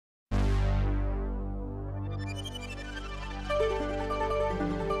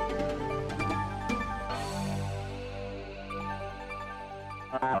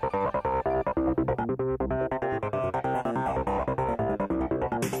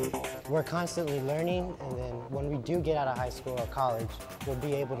We're constantly learning, and then when we do get out of high school or college, we'll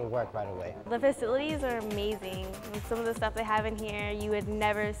be able to work right away. The facilities are amazing. Some of the stuff they have in here you would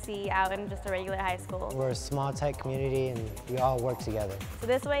never see out in just a regular high school. We're a small, tight community, and we all work together. So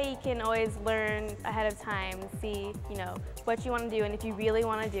this way you can always learn ahead of time, see, what you want to do and if you really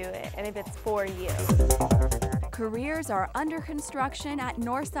want to do it and if it's for you. Careers are under construction at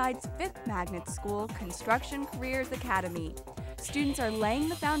Northside's 5th magnet school, Construction Careers Academy. Students are laying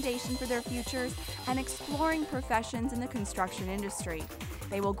the foundation for their futures and exploring professions in the construction industry.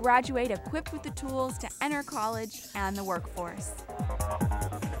 They will graduate equipped with the tools to enter college and the workforce.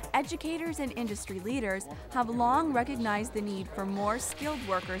 Educators and industry leaders have long recognized the need for more skilled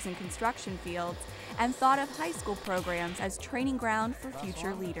workers in construction fields and thought of high school programs as training ground for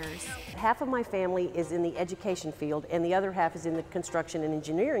future leaders. Half of my family is in the education field and the other half is in the construction and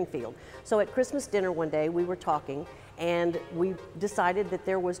engineering field. So at Christmas dinner one day we were talking and we decided that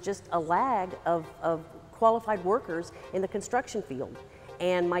there was just a lag of qualified workers in the construction field.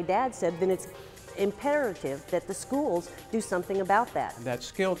 And my dad said, then it's imperative that the schools do something about that. That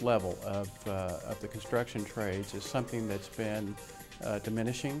skilled level of the construction trades is something that's been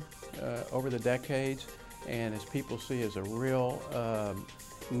diminishing over the decades, and as people see as a real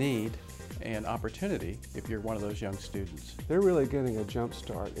need and opportunity if you're one of those young students. They're really getting a jump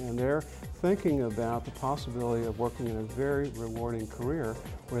start, and they're thinking about the possibility of working in a very rewarding career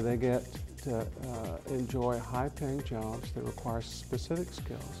where they get to enjoy high-paying jobs that require specific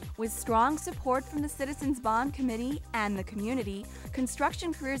skills. With strong support from the Citizens Bond Committee and the community,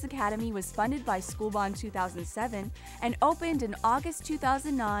 Construction Careers Academy was funded by School Bond 2007 and opened in August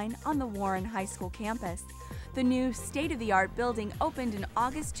 2009 on the Warren High School campus. The new state-of-the-art building opened in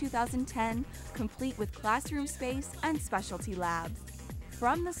August 2010, complete with classroom space and specialty labs.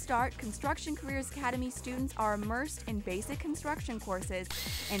 From the start, Construction Careers Academy students are immersed in basic construction courses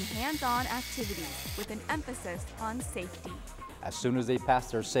and hands-on activities with an emphasis on safety. As soon as they pass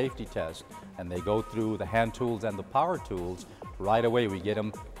their safety test and they go through the hand tools and the power tools, right away we get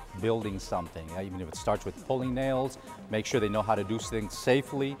them building something. Even if it starts with pulling nails, make sure they know how to do things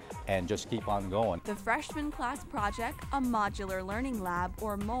safely and just keep on going. The freshman class project, a modular learning lab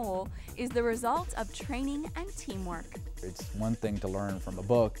or MOLE, is the result of training and teamwork. It's one thing to learn from a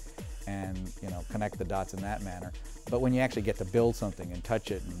book and connect the dots in that manner, but when you actually get to build something and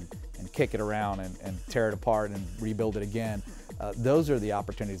touch it and kick it around and tear it apart and rebuild it again, those are the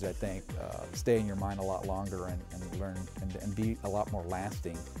opportunities I think stay in your mind a lot longer and learn and be a lot more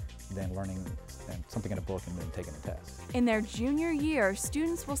lasting than learning something in a book and then taking a test. In their junior year,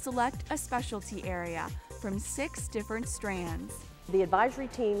 students will select a specialty area from 6 different strands. The advisory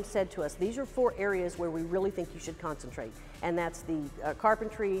team said to us, these are 4 areas where we really think you should concentrate. And that's the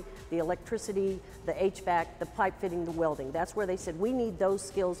carpentry, the electricity, the HVAC, the pipe fitting, the welding. That's where they said we need those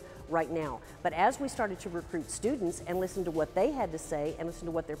skills right now. But as we started to recruit students and listen to what they had to say and listen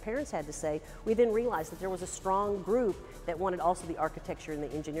to what their parents had to say, we then realized that there was a strong group that wanted also the architecture and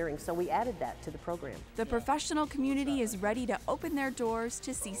the engineering. So we added that to the program. The professional community is ready to open their doors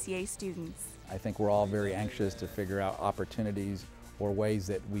to CCA students. I think we're all very anxious to figure out opportunities or ways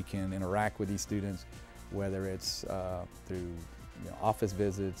that we can interact with these students, whether it's through office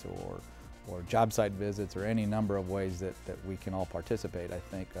visits or job site visits or any number of ways that we can all participate. I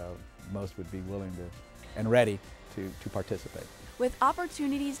think most would be willing to and ready to participate. With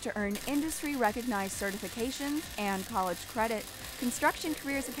opportunities to earn industry-recognized certifications and college credit, Construction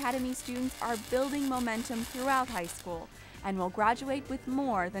Careers Academy students are building momentum throughout high school and will graduate with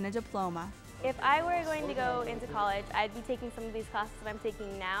more than a diploma. If I were going to go into college, I'd be taking some of these classes that I'm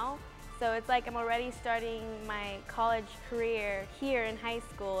taking now. So it's like I'm already starting my college career here in high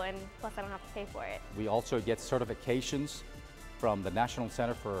school, and plus I don't have to pay for it. We also get certifications from the National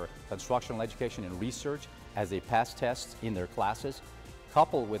Center for Constructional Education and Research as they pass tests in their classes.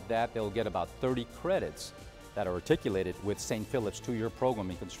 Coupled with that, they'll get about 30 credits that are articulated with St. Philip's 2-year program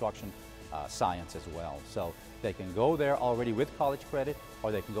in construction science as well. So they can go there already with college credit,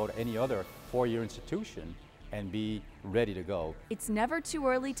 or they can go to any other 4-year institution and be ready to go. It's never too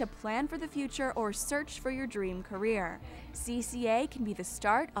early to plan for the future or search for your dream career. CCA can be the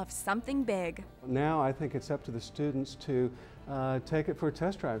start of something big. Now I think it's up to the students to take it for a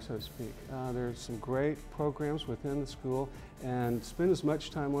test drive, so to speak. There's some great programs within the school, and spend as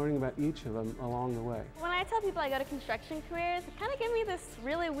much time learning about each of them along the way. When I tell people I go to construction careers, it kind of give me this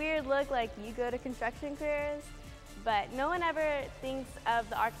really weird look like, you go to construction careers? But no one ever thinks of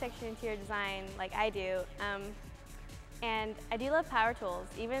the architecture and interior design like I do. And I do love power tools,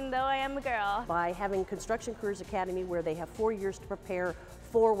 even though I am a girl. By having Construction Careers Academy where they have 4 years to prepare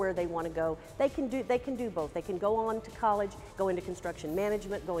for where they want to go, they can do both. They can go on to college, go into construction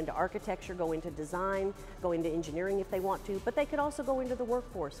management, go into architecture, go into design, go into engineering if they want to, but they could also go into the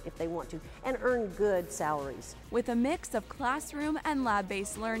workforce if they want to and earn good salaries. With a mix of classroom and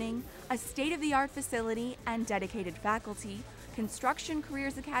lab-based learning, a state-of-the-art facility, and dedicated faculty, Construction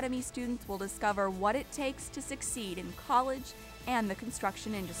Careers Academy students will discover what it takes to succeed in college and the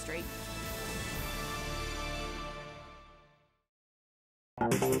construction industry.